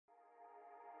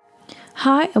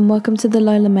Hi and welcome to the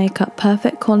LOLA Makeup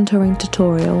Perfect Contouring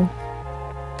Tutorial.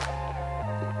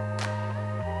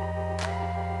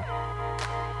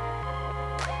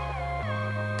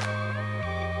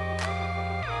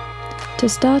 To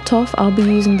start off, I'll be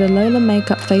using the LOLA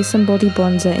Makeup Face and Body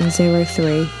Bronzer in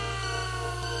 03.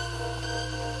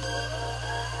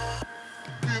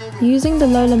 Using the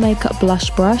LOLA Makeup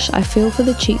Blush Brush, I feel for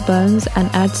the cheekbones and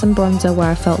add some bronzer where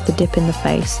I felt the dip in the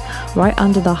face, right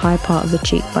under the high part of the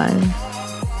cheekbone.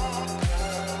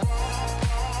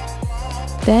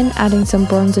 Then adding some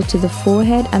bronzer to the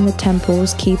forehead and the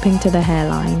temples, keeping to the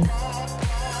hairline.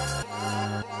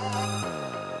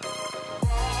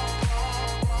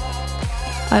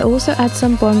 I also add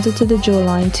some bronzer to the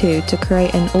jawline too to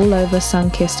create an all-over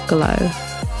sun-kissed glow.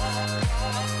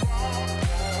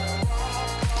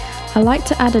 I like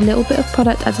to add a little bit of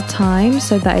product at a time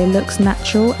so that it looks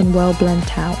natural and well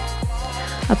blended out.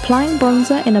 Applying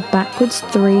bronzer in a backwards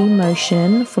 3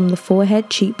 motion from the forehead,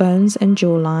 cheekbones and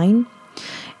jawline.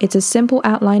 It's a simple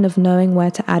outline of knowing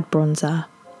where to add bronzer.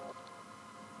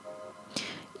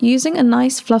 Using a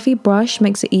nice fluffy brush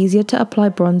makes it easier to apply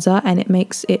bronzer and it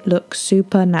makes it look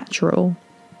super natural.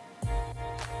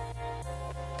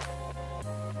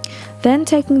 Then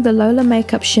taking the LOLA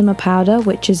Makeup Shimmer Powder,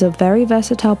 which is a very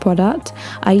versatile product,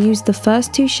 I use the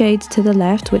first 2 shades to the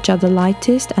left, which are the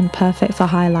lightest and perfect for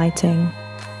highlighting.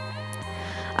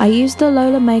 I use the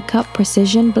LOLA Makeup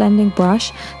Precision Blending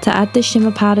Brush to add the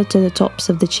shimmer powder to the tops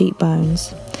of the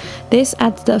cheekbones. This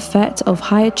adds the effect of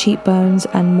higher cheekbones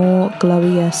and more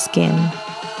glowier skin.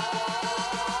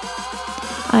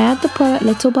 I add the product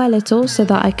little by little so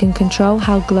that I can control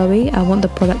how glowy I want the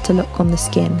product to look on the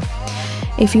skin.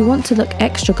 If you want to look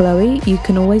extra glowy, you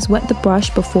can always wet the brush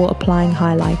before applying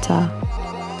highlighter.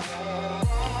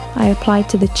 I apply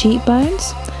to the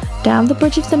cheekbones, down the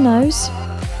bridge of the nose,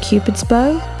 cupid's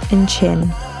bow and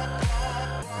chin.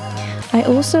 I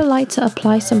also like to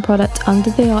apply some product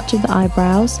under the arch of the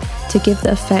eyebrows to give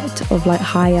the effect of like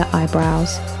higher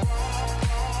eyebrows.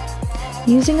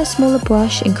 Using a smaller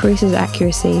brush increases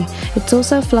accuracy. It's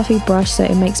also a fluffy brush so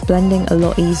it makes blending a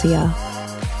lot easier.